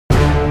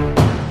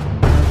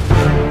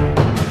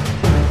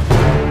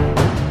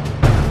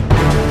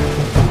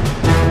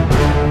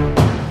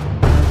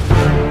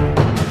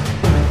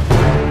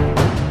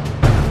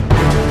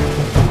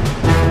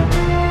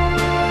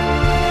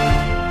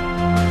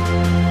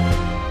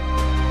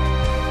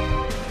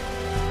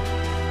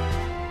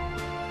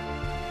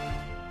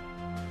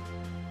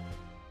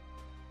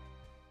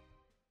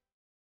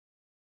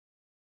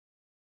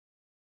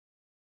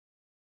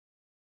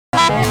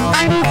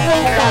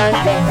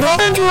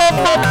welcome to our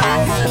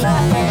podcast.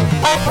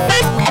 Our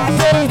first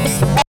episode is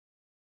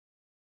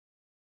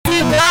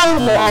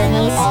ground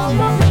warnings,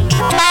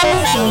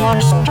 climate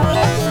change,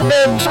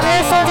 the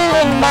transformers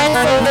and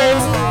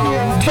mindfulness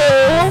to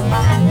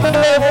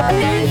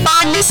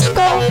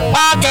biological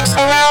objects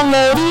around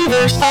the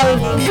leaders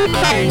of the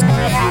planet.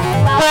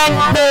 When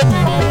the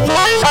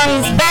ones on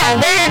his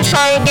back, they're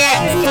trying to get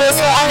this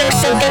water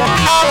so they can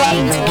power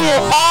to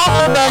kill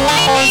all of the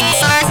life on the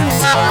sides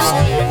themselves.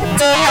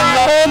 So they have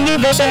the whole new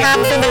vision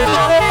after the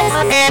people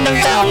and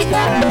themselves.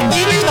 The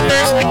leaders of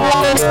this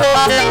want to go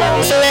out there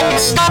so they can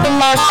stop the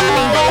monster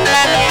and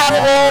have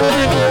it all the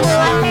people.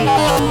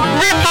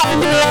 We're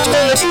talking to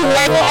the two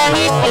rival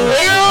armies and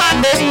later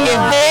on this is a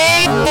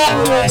big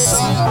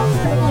twist.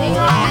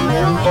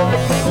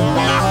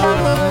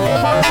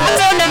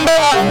 Episode number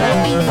 1.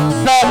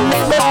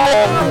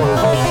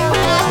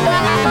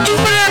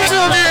 Jupiter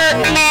Soldier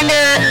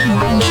Commander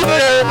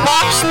Jupiter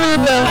walks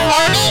through the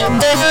harsh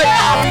desert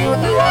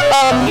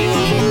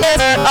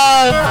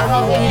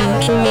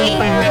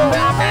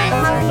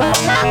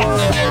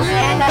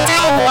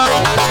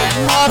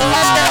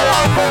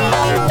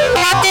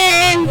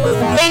Captain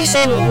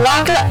Mason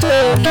walked up to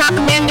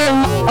Commander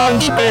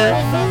Jupiter.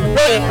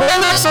 Wait, we're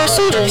not so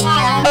soldiers.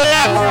 Oh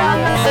yeah,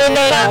 we're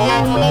made up.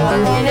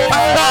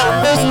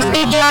 There's these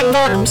big giant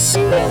worms.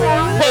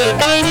 Wait,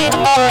 those need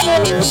all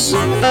soldiers. Oh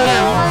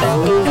yeah.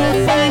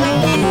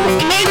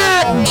 Commander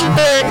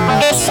Jupiter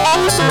is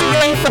also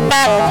ready for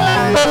battle,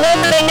 but when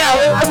they know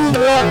it's the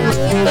war,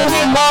 there's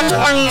a large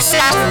army of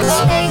assassins.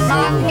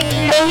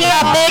 Then you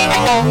have big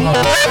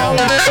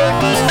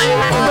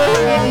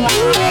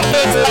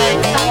it's like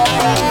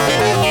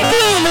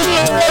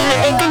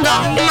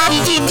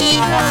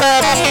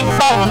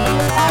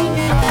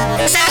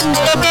assassins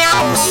go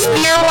down,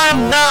 spear one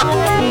of the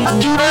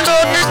Jupiter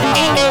soldiers,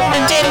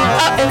 and then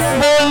up and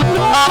throwing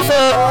off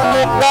of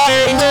the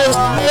water into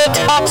the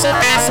toxic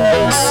acid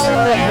base.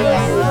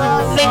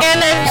 They end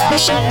their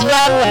mission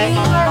right away.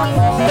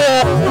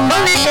 The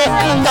mothership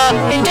comes up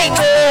and takes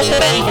the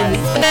ship,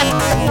 and then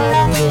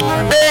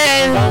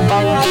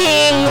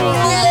King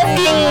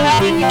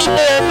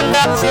Jupiter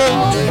comes up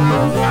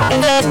and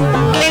then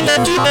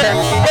Commander Jupiter,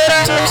 they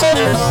are some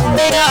soldiers.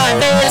 They die.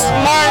 There was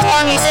Mars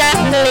army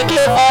assassins and they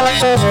killed all our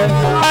soldiers.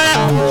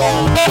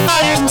 They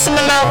fighters and send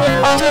them out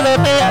onto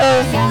the planet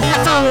of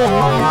Hatomu.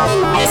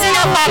 They send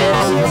out fighters.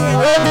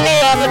 Over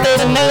there, but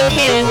there's another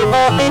cannon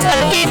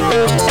inside the cave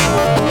fortress.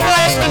 The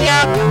fighters come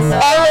out,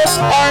 all those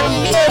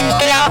army soldiers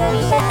get out,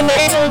 and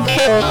they're able to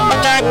kill a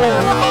giant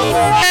worm.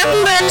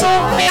 After that,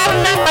 they have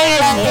enough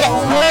fighters get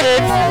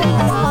murdered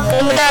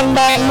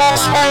by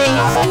Mars army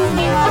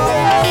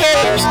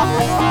carriers.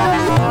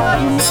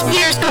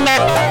 Spears come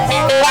out,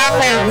 they walk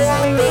around.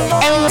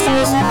 Everyone's in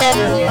this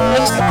desert,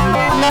 there's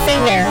nothing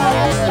there.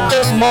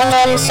 Just more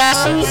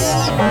assassins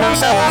and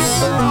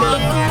themselves.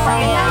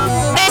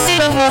 They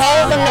see them when all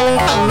of the moon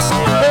comes.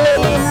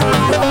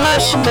 The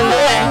march to the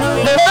way.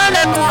 They learn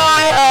them to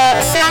find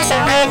an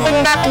assassin and bring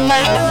back to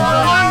life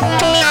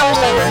 20 hours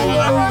later.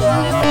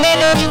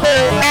 Commander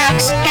Jupiter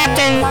asks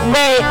Captain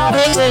Ray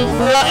Wilson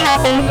what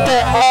happened to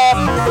all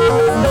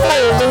the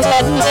players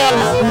inside the museum.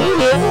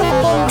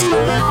 2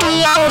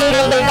 hours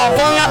later, they got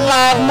blown up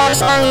by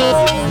Mars army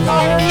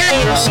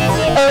carriers.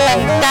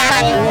 That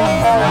happened.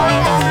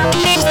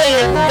 2 days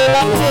later, they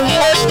walked through the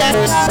harsh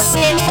deserts of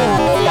Sandstone.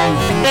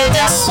 They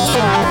just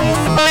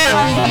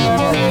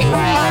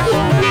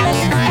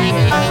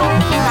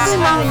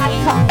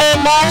and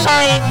Mars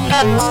army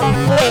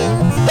wait,